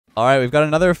All right, we've got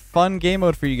another fun game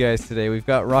mode for you guys today. We've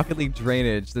got Rocket League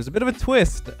Drainage. There's a bit of a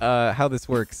twist how this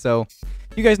works. So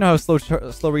you guys know how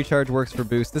slow recharge works for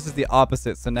boost. This is the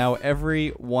opposite. So now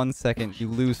every 1 second you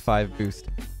lose 5 boost.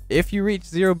 If you reach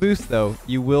 0 boost though,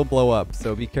 you will blow up.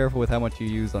 So be careful with how much you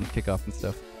use on kickoff and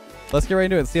stuff. Let's get right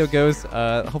into it and see how it goes.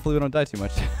 Hopefully we don't die too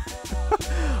much.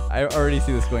 I already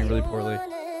see this going really poorly.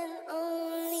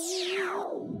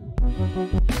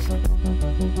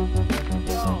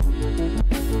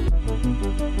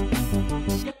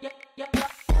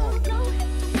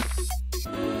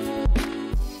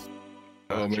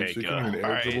 Okay, so an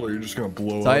air dribble, or you're just gonna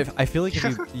blow so up. I feel like if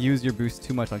you use your boost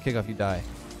too much on kickoff, you die.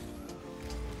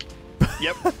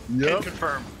 Yep. Can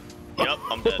confirm. Yep,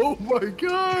 I'm dead. Oh my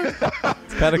god.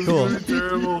 It's kind of cool. Really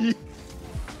terrible.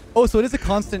 Oh, so it is a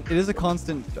constant. It is a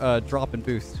constant drop in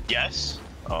boost. Yes.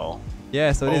 Oh.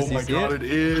 Yeah, so it is. Oh my god, it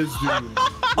is, dude.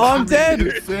 Oh, I'm dead.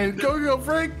 Insane. Go,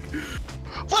 Frank.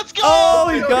 Let's go. Oh,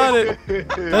 he got it.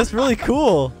 That's really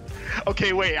cool.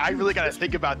 Okay, wait. I really gotta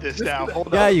think about this now. Hold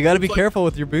on. Yeah, you got to be careful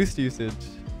with your boost usage.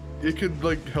 It could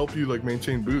like help you like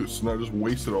maintain boosts, not just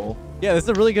waste it all. Yeah, this is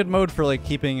a really good mode for like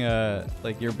keeping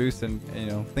like your boost and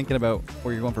thinking about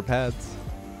where you're going for pads.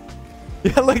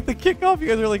 Yeah, like the kickoff, you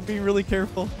guys are like being really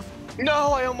careful.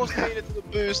 No, I almost made it to the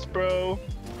boost, bro.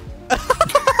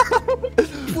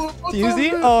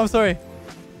 Easy? Oh, I'm sorry.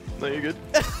 No, you're good.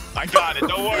 I got it.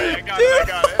 Don't worry. I got it. I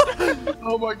got it.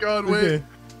 Oh my god, wait. Okay.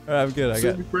 All right, I'm good. I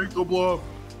got it. Frank, go blow up.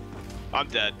 I'm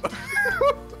dead.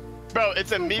 Bro,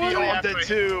 it's immediately I'm dead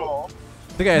too.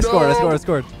 Okay, I scored. I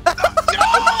scored.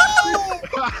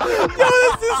 Yo,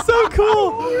 this is so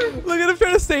cool. Look at him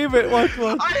trying to save it. Watch.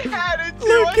 I had it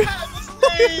too. I had the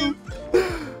save.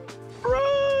 Bro.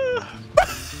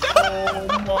 Oh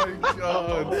my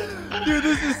god. Dude,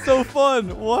 this is so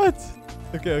fun. What?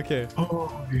 Okay.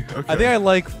 Oh, okay. I think I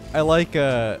like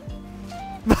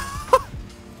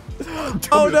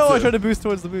Oh no, I tried to boost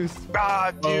towards the boost.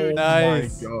 Ah, dude.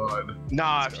 Nice. Oh my god.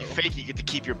 Nah, if you fake, you get to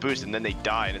keep your boost, and then they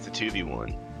die, and it's a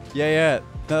 2v1. Yeah.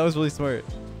 That was really smart.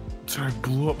 Sorry, I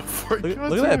blew up before I got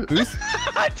Look at that boost.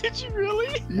 Did you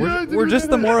really? Yeah, We're just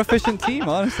the more efficient team,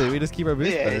 honestly. We just keep our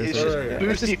boost Yeah, better. it's So just Alright.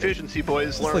 boost efficiency,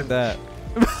 boys. just like that.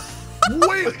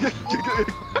 Wait!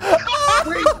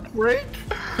 Wait, Frank!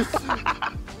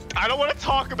 I don't want to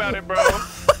talk about it, bro.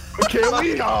 Okay, Let's go. Are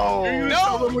you gonna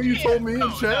tell them what you told me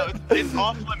in chat? No, it's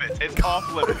off limits. It's off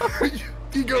limits.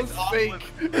 He goes It's off fake.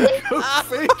 He goes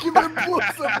fake and then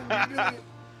blows up.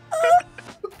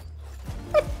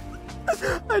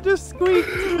 I just squeaked.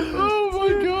 Oh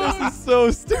my god. This is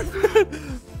so stupid.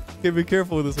 Okay, be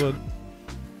careful with this one.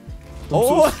 I'm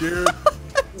so scared.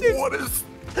 What is...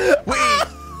 Wait!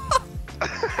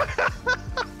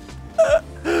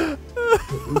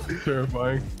 This is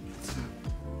terrifying.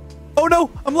 Oh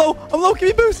no! I'm low! Give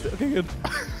me boost! Okay, good.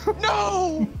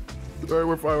 No! Alright,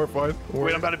 we're fine. Don't worry.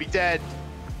 Wait, I'm about to be dead.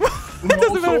 It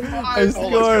doesn't matter. I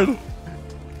scored.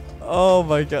 Oh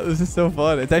my god, this is so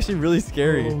fun. It's actually really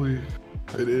scary. Holy...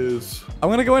 It is. I'm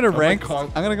gonna go into I'm rank. like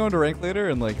I'm gonna go into rank later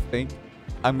and like think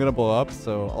I'm gonna blow up,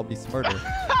 so I'll be smarter.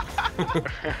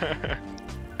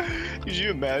 Could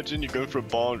you imagine you go for a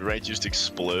ball and rank just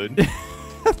explode?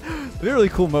 It'd be a really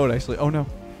cool mode, actually. Oh no.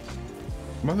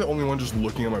 Am I the only one just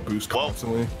looking at my boost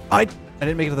constantly? I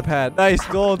didn't make it to the pad. Nice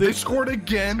goal, They dude. scored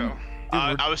again.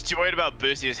 I was too worried about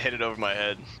boost. He just hit it over my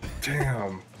head.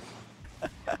 Damn.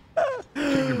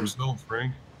 Can't get Brazil,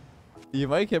 Frank. You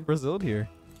might get Braziled here.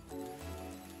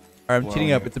 Alright, I'm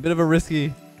cheating up. It's a bit of a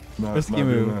risky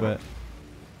move, but.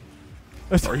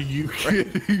 Are you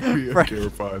kidding me? Okay, we're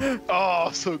fine. Oh,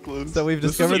 so close. So we've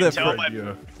This discovered is that. a great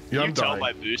idea. Yeah, I'm tell dying.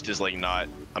 my boost is like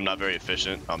I'm not very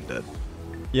efficient. I'm dead.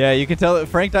 Yeah, you can tell that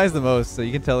Frank dies the most, so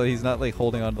you can tell that he's not like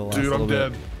holding on to the last Dude, little I'm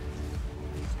bit. dead.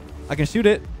 I can shoot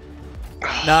it.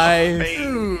 Nice.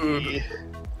 Dude.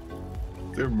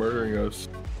 They're murdering us.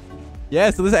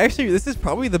 Yeah, so this is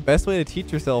probably the best way to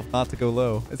teach yourself not to go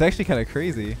low. It's actually kind of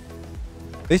crazy.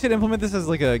 They should implement this as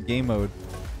like a game mode.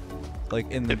 Like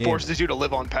in the game. It forces you to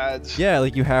live on pads. Yeah,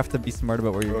 like you have to be smart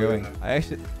about where you're going. Yeah.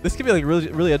 This could be like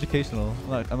really educational.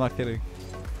 I'm not kidding.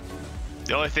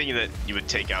 The only thing that you would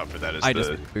take out for that is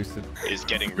just boosted. is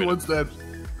getting rid of. What's that?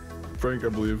 Frank, I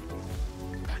believe.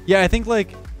 Yeah, I think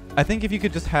if you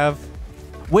could just have,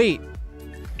 wait.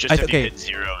 Just if you hit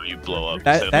 0, you blow up.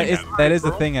 That is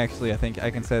a thing actually. I think I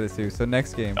can say this too. So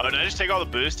next game. Oh, did I just take all the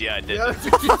boost? Yeah, I did. Yeah,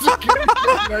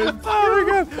 Oh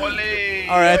my god.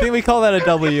 All right, I think we call that a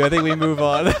W. I think we move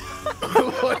on.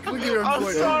 I'm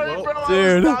sorry, bro.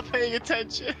 Dude. I was not paying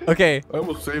attention. Okay. I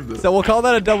almost saved it. So we'll call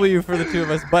that a W for the two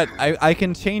of us, but I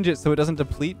can change it so it doesn't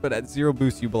deplete, but at 0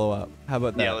 boost you blow up. How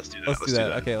about that? Yeah, let's do that. Let's do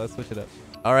that. Okay, let's switch it up.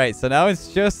 All right, so now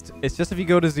it's just if you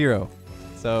go to 0.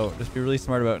 So just be really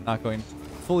smart about not going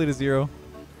fully to 0,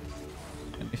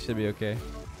 and you should be okay.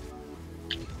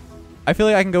 I feel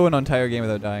like I can go an entire game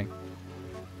without dying.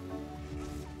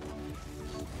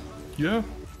 Yeah.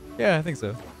 Yeah, I think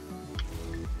so.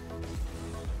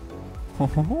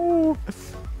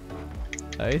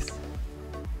 Nice.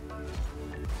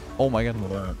 Oh my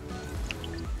god.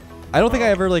 I don't think I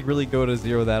ever like really go to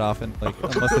 0 that often, like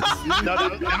unless it's. No,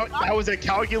 that was a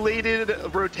calculated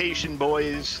rotation,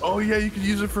 boys. Oh yeah, you could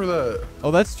use it for that.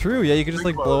 Oh, that's true. Yeah, you could just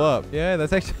like blow up. Yeah,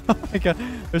 that's actually. Oh my god,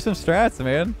 there's some strats,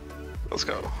 man. Let's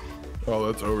go.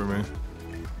 Oh, that's over, man.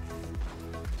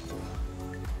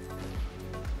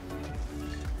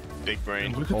 Big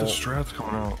brain. Look at the strats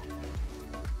coming out.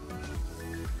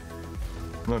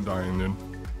 I'm not dying, dude.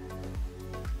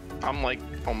 I'm like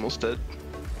almost dead.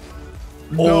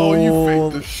 No, you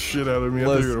faked the shit out of me. I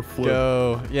thought you were gonna flip.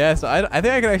 Go. Yeah, so I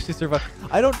think I could actually survive.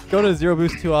 I don't go to 0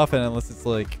 boost too often unless it's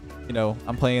like, you know,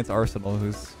 I'm playing against Arsenal,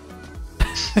 who's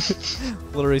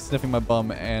literally sniffing my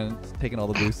bum and taking all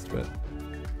the boosts. But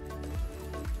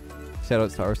shout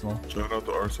outs to Arsenal. Shout out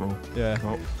to Arsenal. Yeah.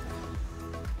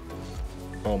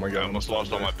 Oh my god. I almost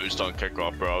lost all my boost on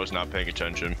kickoff, bro. I was not paying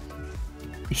attention.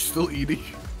 You still eating?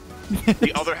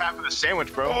 The other half of the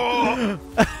sandwich, bro. Oh.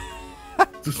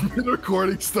 Just been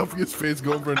recording, stuffing his face,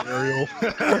 going for an aerial.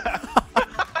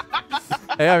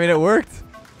 Hey, I mean, it worked.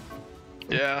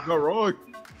 Yeah. Not wrong.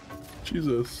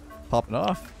 Jesus. Popping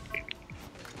off.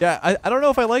 Yeah, I don't know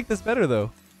if I like this better,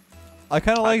 though. I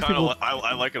kind of like people.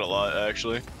 I like it a lot,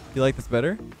 actually. You like this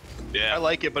better? Yeah. I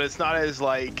like it, but it's not as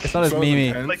like. It's not as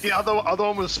memey. Like the other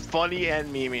one was funny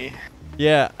and memey.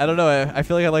 Yeah, I don't know. I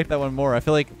feel like I like that one more. I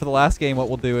feel like for the last game, what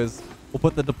we'll do is we'll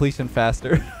put the depletion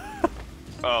faster.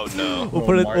 Oh no.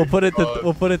 We'll put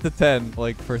it to 10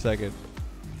 like per second.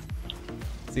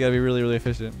 So you gotta be really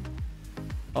efficient.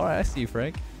 All right, I see you,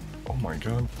 Frank. Oh my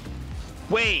god.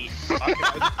 Wait.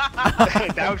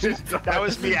 that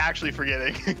was me actually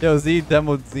forgetting. Yo, Z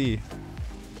demoed Z.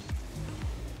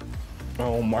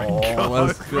 Oh my god.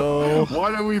 Let's go.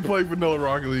 Why don't we play Vanilla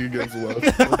Rocket League against Leth?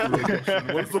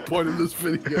 What's the point of this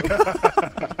video?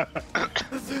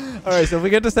 All right, so if we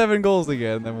get to 7 goals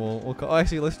again, then we'll call.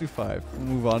 Actually, let's do 5. We'll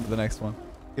move on to the next one.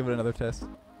 Give it another test.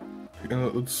 Yeah,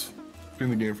 let's be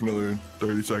in the game for another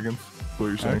 30 seconds. What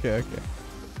you're saying? Okay.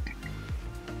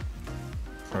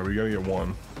 All right, we gotta get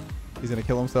 1. He's gonna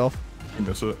kill himself. You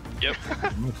miss it. Yep.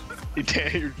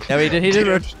 Yeah,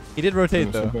 he did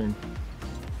rotate though.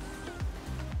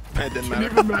 It didn't matter.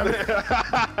 Didn't even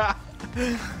matter.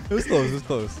 It was close.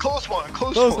 Close one.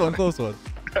 Close one.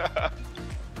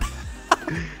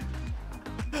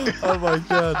 Oh my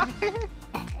god.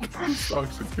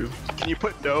 Toxic, dude. Can you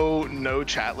put no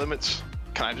chat limits?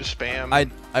 Can I just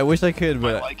spam? I wish I could,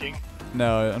 but liking?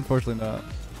 No, unfortunately not.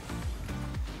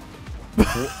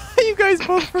 You guys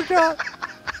both forgot.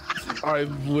 I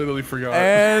literally forgot.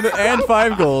 And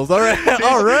 5 goals. All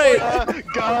right.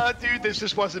 God, dude, this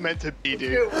just wasn't meant to be,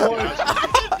 dude.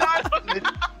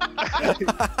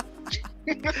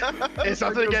 It's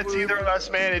nothing against either of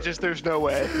us, man. It just there's no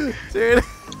way. Dude,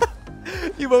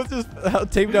 you both just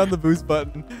taped down the boost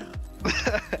button.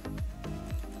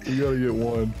 You gotta get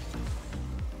 1.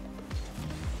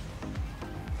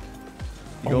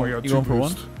 You going for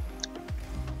 1?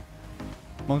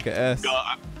 Monka S.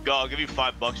 Go, I'll give you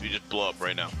 $5 if you just blow up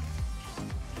right now.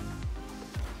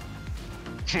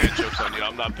 Joke's on you.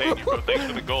 I'm not paying you, bro. Thanks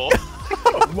for the goal.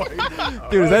 Oh my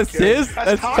god. Dude, is that Sizz?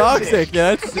 That's toxic.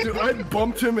 Yeah, that's... Dude, I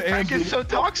bumped him and Frank is so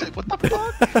toxic. What the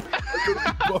fuck?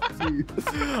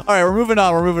 Alright, we're moving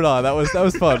on. That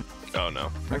was fun. Oh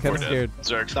no. I'm kind of scared.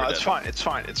 Zerk's no,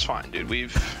 it's fine, dude.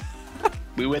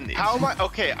 We win these. How am I?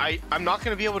 Okay, I'm not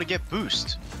gonna be able to get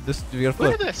boost. Just you gotta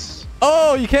flip. Look at this.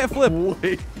 Oh, you can't flip.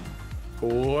 Wait.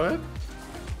 What?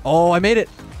 Oh, I made it.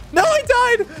 No, I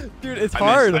died. Dude, it's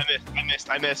hard. I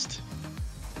missed.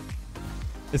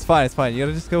 It's fine. You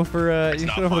gotta just go for you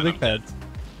go for the big pads.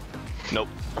 Nope.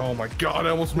 Oh my god, I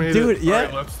almost made it. Dude, yeah.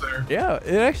 Right, Left's there. Yeah,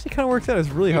 it actually kind of works out. It's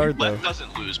really hard though. Leth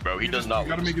doesn't lose, bro. He does not lose.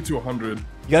 You gotta make it to 100. You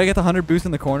gotta get the 100 boost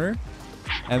in the corner,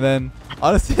 and then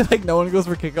honestly, like no one goes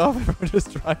for kickoff. Everyone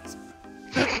just tries.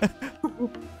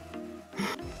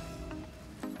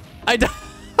 I died.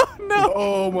 Oh, no.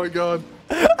 Oh my god.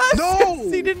 No!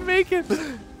 He didn't make it.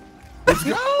 Let's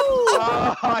go!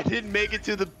 Oh, I didn't make it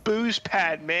to the boost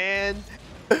pad, man.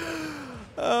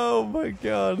 Oh my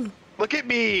god. Look at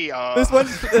me. This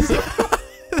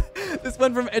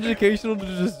went from educational to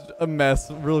just a mess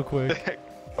real quick.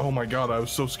 Oh my god, I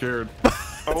was so scared.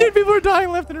 Dude, people are dying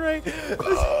left and right.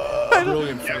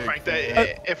 Brilliant. Yeah, Frank,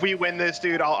 if we win this,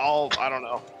 dude, I don't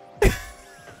know.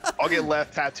 I'll get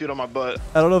Leth tattooed on my butt.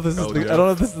 I don't know if this is. I don't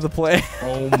know if this is the play.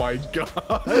 Oh my god!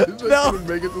 No,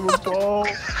 make it to the ball.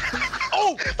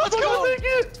 Oh, let's go! Make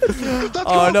it.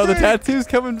 Oh no, the tattoo's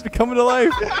coming to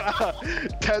life.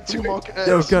 Tattoo monk.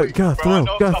 Yo,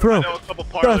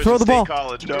 gotta throw the ball.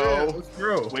 College. No, No. let's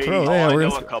throw. Wait, Throw, yeah, I we're know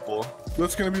gonna- a couple.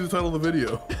 That's gonna be the title of the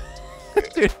video.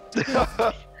 Dude,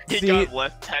 He See- got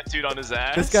Leth tattooed on his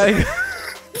ass. this guy.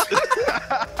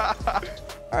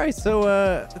 All right,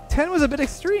 so 10 was a bit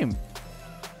extreme.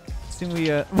 Seem we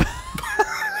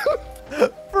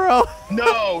bro.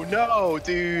 No,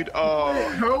 dude. Oh.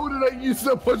 How did I use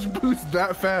that much boost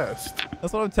that fast?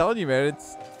 That's what I'm telling you, man.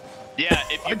 It's Yeah,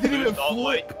 if I you didn't even boost all the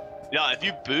way. flip. Yeah, if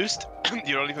you boost,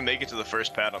 you don't even make it to the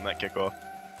first pad on that kickoff.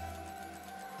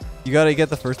 you gotta get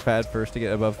the first pad first to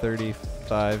get above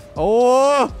 35.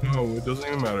 Oh! No, it doesn't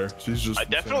even matter. She's just. I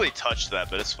definitely touched that,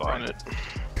 but it's fine.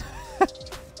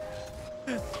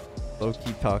 Low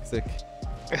key toxic.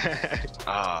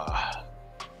 Ah,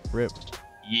 Rip.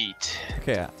 yeet.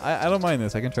 Okay, I don't mind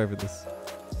this. I can try for this.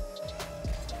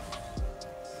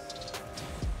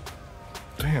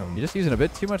 Damn. You're just using a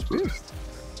bit too much boost.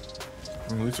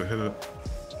 At least I hit it.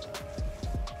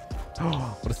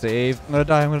 What a save. I'm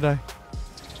gonna die.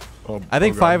 Oh, I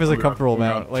think oh 5 God, is a oh God, comfortable oh God.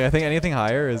 amount. Like, I think anything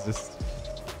higher is just...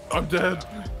 I'm dead.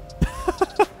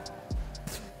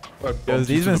 Because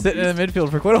he's been sitting in the midfield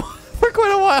for quite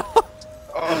a while.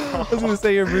 I was gonna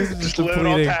say your boost is just Live on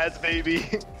depleting. pads,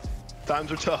 baby.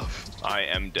 Times are tough. I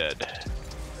am dead.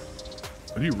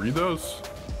 Did you read those?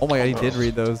 Oh my god, he did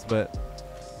read those, but...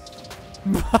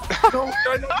 No,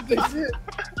 I know what they did.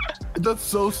 That's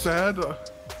so sad.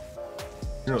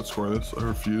 You're not score this. I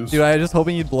refuse. Dude, I was just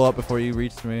hoping you'd blow up before you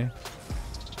reached me.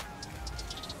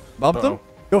 Bumped him? Uh-oh.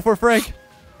 Go for Frank.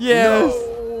 Yes.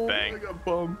 No, Bang. I got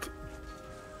bumped.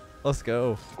 Let's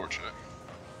go. Fortunate.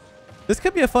 This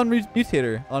could be a fun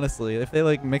mutator, honestly, if they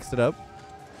like mixed it up.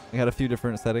 They had a few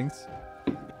different settings.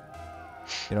 You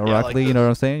know, Yeah, Rock like Lee, you this. know what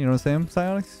I'm saying? You know what I'm saying,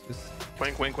 Psionics? Just...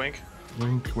 Wink, wink, wink.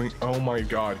 Wink, wink. Oh my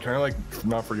god. Can I like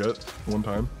not forget one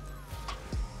time?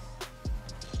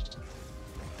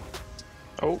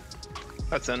 Oh,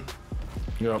 that's in.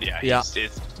 Yep. Yeah, Yeah.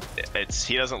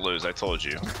 he doesn't lose. I told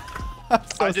you.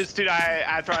 So I just, dude,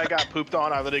 after I got pooped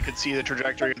on, I literally could see the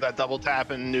trajectory of that double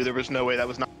tap and knew there was no way that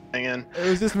was not getting in. it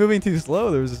was just moving too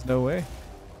slow. There was just no way.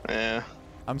 Yeah.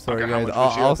 I'm sorry, Okay, how guys. much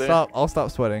was you I'll out there? stop. I'll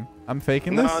stop sweating. I'm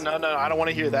faking this. No, I don't want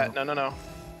to hear that. No.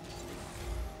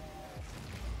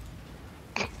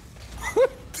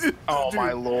 Oh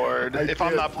my lord! I If I'm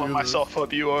can't not blowing do this. myself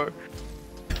up, you are.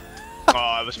 Oh,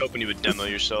 I was hoping you would demo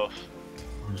yourself.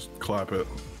 Just clap it.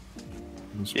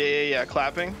 Just- Yeah.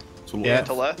 Clapping. it's a Yeah. Yeah,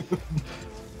 to left.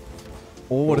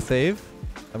 Oh, what a save!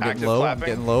 I'm getting Active low.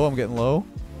 clapping. I'm getting low.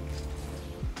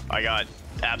 I got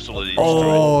absolutely destroyed.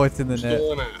 Oh, it's in the net.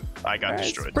 Still in it. I got Alright,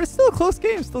 destroyed. But it's still a close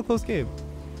game.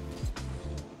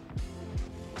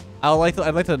 I'd like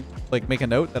to like make a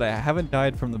note that I haven't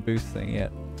died from the boost thing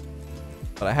yet.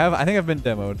 But I have. I think I've been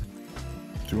demoed.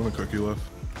 Do you want a cookie, Leth?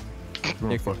 Do you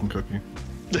want a fucking cookie?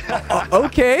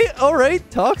 Okay. All right.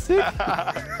 Toxic.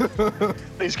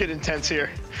 Things get intense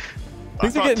here.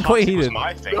 Things I are thought getting quite toxic was heated.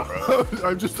 my thing, bro.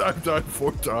 I've died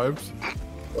 4 times.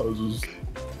 I was just.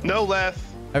 No Leth.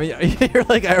 I mean, you're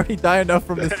like, I already die enough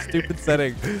from this stupid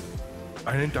setting.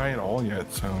 I didn't die at all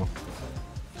yet, so.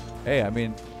 Hey, I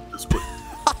mean, Just quit.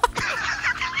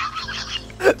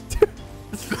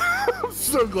 I'm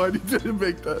so glad you didn't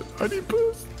make that. I need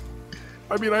boost.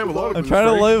 I mean, I have a lot of I'm boost. trying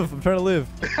to Frank. live. I'm trying to live.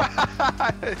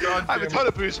 I have a ton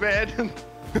of boost, man.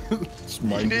 It's You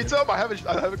mine. need some? I have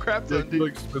a crap ton, Like, dude.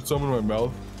 like spit some in my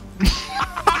mouth.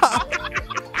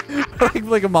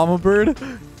 like a mama bird.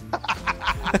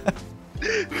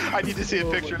 I need to see a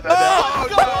picture of that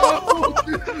now.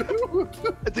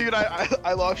 Dude,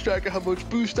 I lost track of how much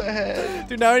boost I had.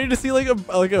 Dude, now I need to see like a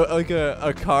car, like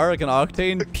an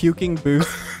octane puking boost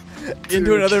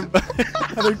into another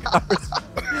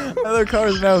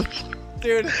car's mouth.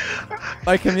 Dude,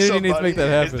 my community needs to make that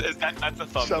happen. That's a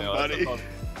thumbnail. That's a thumbnail.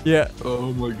 Yeah.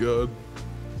 Oh my god.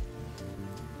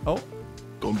 Oh.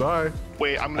 Don't die.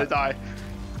 Wait, I'm gonna die.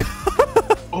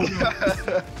 Oh no.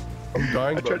 I'm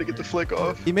dying. I tried to get the flick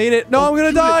off. He made it. No, I'm gonna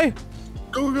shoot die.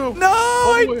 Go, go. No,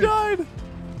 I wait. died.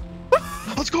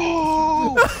 Let's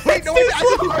go! Wait, no, I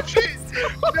didn't touch it!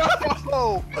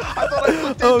 No! I thought I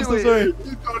flipped Oh, I'm into so it. sorry. You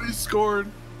thought he scored.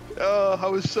 I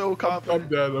was so confident. I'm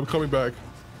dead. I'm coming back.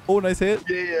 Oh, nice hit.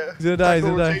 Yeah. He's gonna die. He's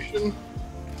Back gonna die. rotation.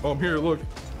 Oh, I'm here. Look.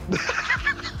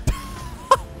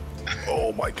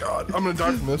 Oh my god. I'm gonna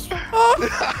die from this.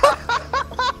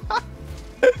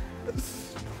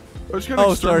 I just got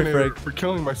Oh, sorry, exterminated Frank. for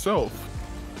killing myself.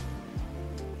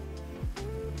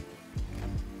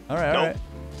 All right, all Nope. right.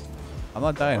 I'm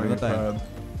not dying. I'm not dying. Bad.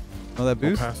 You want that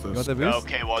boost? past You this. want that boost?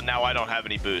 Okay, well now I don't have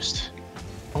any boost.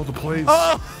 Oh, the plays.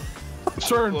 Oh!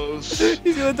 Sir. Close.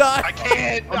 He's gonna die. I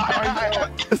can't. I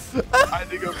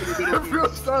think I'm gonna do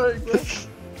Everyone's dying, bro.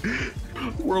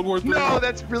 World War III. No,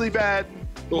 that's really bad.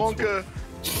 Oh, Wonka.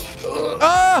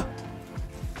 Ah!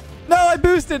 No, I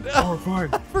boosted. Oh,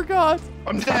 fine. I forgot.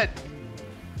 I'm dead.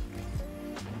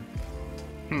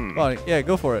 Come on, yeah,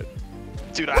 go for it.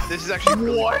 Dude, this is actually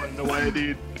really fun in a way,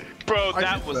 dude. Bro, I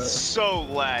that did was that. so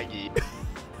laggy.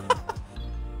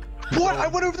 What? I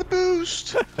went over the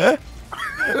boost. Can't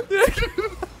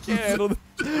handle this.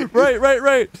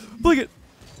 Right. Look it.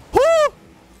 Woo! A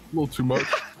little too much.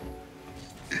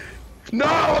 No,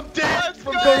 I'm dead.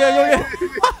 Go again.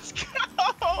 Let's go.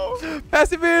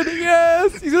 Pass him in.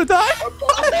 Yes. He's gonna die. I took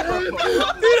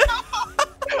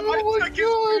his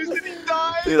boost and he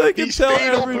died. Dude, I can These tell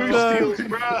fatal every boost time. deals,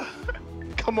 bruh.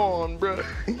 Come on, bruh.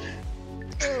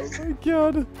 Oh my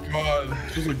god. God,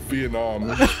 it's just like Vietnam.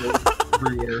 There's just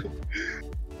everywhere.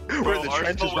 We're in the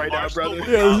trenches right now, brother.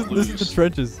 Yeah, this is the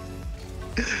trenches.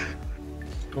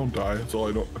 Don't die. That's all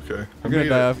I don't. Okay. You're gonna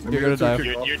die. You're gonna die.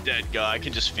 You're dead, guy. I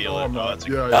can just feel No, it. I'm not. it's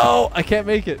Yeah, No, I can't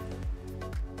make it.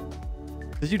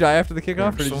 Did you die after the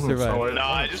kickoff, or did you Someone survive? saw it. No,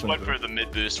 I just went for the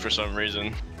mid boost for some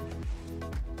reason.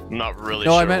 I'm not really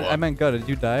No, sure. I meant God. Did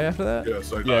you die after that?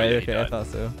 Yes, I Yeah, died. he okay, I died. thought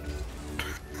so.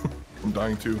 I'm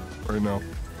dying too right now.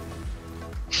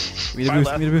 Give me the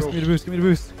boost, give me the boost, give me the boost, give me the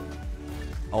boost.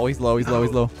 Oh, he's low, he's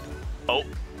low. Oh,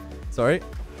 Sorry.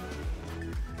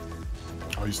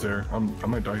 Oh, he's there. I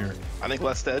might die here. I think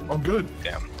Leth's dead. I'm good.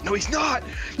 Damn. No, he's not.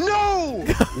 No.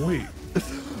 Wait.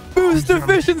 Boost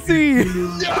efficiency!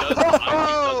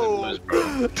 No!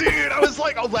 Dude, I was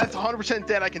like, oh, Leth's 100%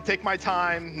 dead. I can take my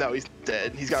time. No, he's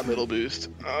dead. He's got middle boost.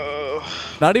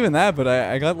 Not even that, but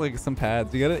I got like some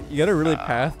pads. You gotta really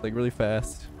path like really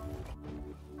fast.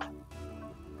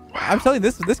 I'm telling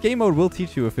you, this game mode will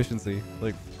teach you efficiency,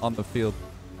 like on the field.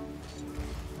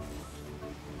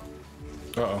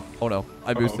 Uh-oh. Oh no,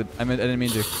 I boosted. I didn't mean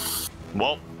to.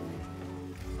 Well,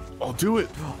 I'll do it.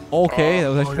 Okay, that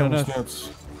was Oh, actually yeah, kind of almost nuts.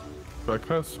 nuts. Back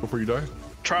pass before you die.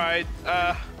 tried.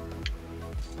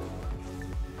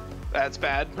 That's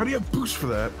bad. How do you have boost for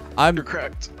that? You're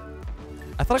correct.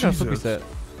 I thought I got a flippy Jesus. set.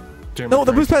 Damn No, it,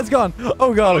 the Frank. boost pad's gone.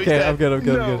 Oh god, Oh, he's okay, dead. I'm good, I'm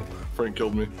good, I'm No. good. Frank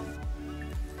killed me.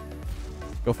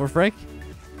 Go for Frank.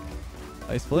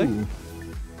 Nice flick. Ooh.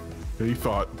 Yeah, he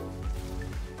thought.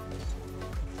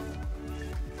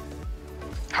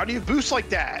 How do you boost like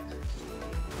that?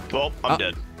 Well, I'm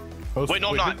dead. Wait, no,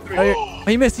 I'm not. Oh,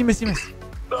 you missed.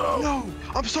 No,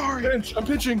 I'm sorry. Pinch. I'm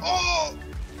pitching. Oh,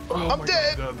 Oh, I'm my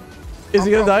dead. God. Is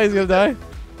he gonna die? Is he gonna die?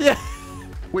 Yeah.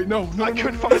 Wait, no. I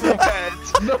couldn't find the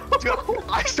pads. Dude,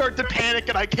 I start to panic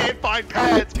and I can't find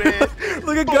pads, man.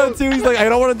 Look at Gun too. He's like, I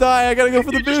don't want to die. I gotta go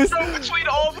for the You just boost. throw between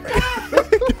all the pads.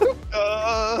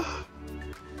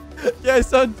 Yeah, I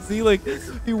saw Z like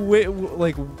he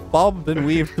like bobbed and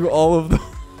weaved through all of the.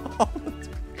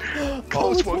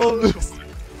 Close one, all close boosts. one.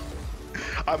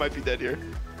 I might be dead here.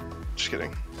 Just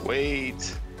kidding.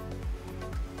 Wait.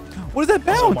 What is that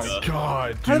bounce? Oh my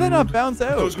God. How did that not dude. bounce I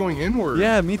out? was going inward.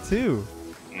 Yeah, me too.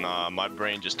 Nah, my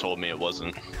brain just told me it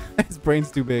wasn't. His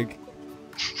brain's too big.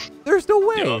 There's no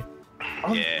way. Yup.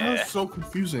 That Yeah. was so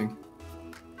confusing.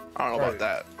 I don't know about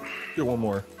that. Get one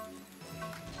more.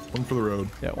 One for the road.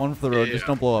 Yeah, one for the road. Just Yeah.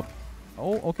 don't blow up.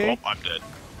 Oh, okay. Oh, I'm dead.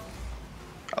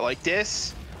 I like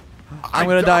this. I'm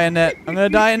gonna die in net. I'm gonna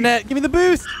die in net. Give me the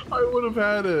boost. I would have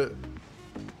had it.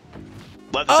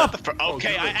 Let Oh. the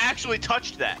okay, I actually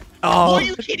touched that. Oh. Are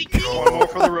you kidding me? One more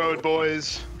for the road,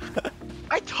 boys.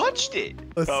 I touched it.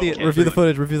 Let's see it. Okay. Review the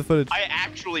footage. Review the footage. I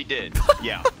actually did.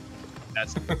 Yeah.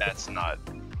 That's not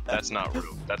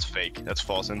real. That's fake. That's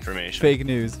false information. Fake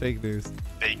news. Fake news.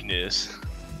 Fake news.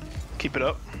 Keep it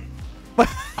up.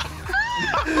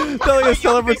 Telling a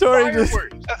celebratory. Just.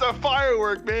 Firework. That's a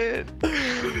firework, man.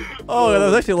 Oh, that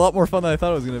was actually a lot more fun than I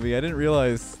thought it was gonna be. I didn't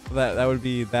realize that would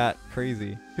be that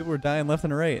crazy. People were dying left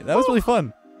and right. That was really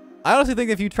fun. I honestly think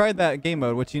if you tried that game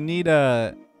mode, which you need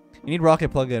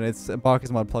Rocket plugin. It's a Bacchus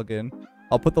mod plugin.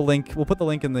 I'll put the link. We'll put the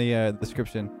link in the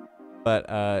description. But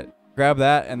grab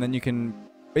that, and then you can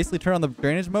basically turn on the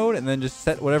drainage mode, and then just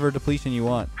set whatever depletion you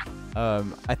want.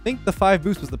 I think the 5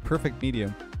 boost was the perfect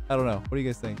medium. I don't know. What do you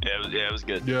guys think? Yeah, it was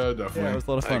good. Yeah, definitely. Yeah, it was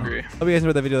a lot of I fun. agree. Hope you guys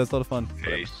enjoyed that video. That's a lot of fun.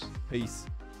 Peace. Peace.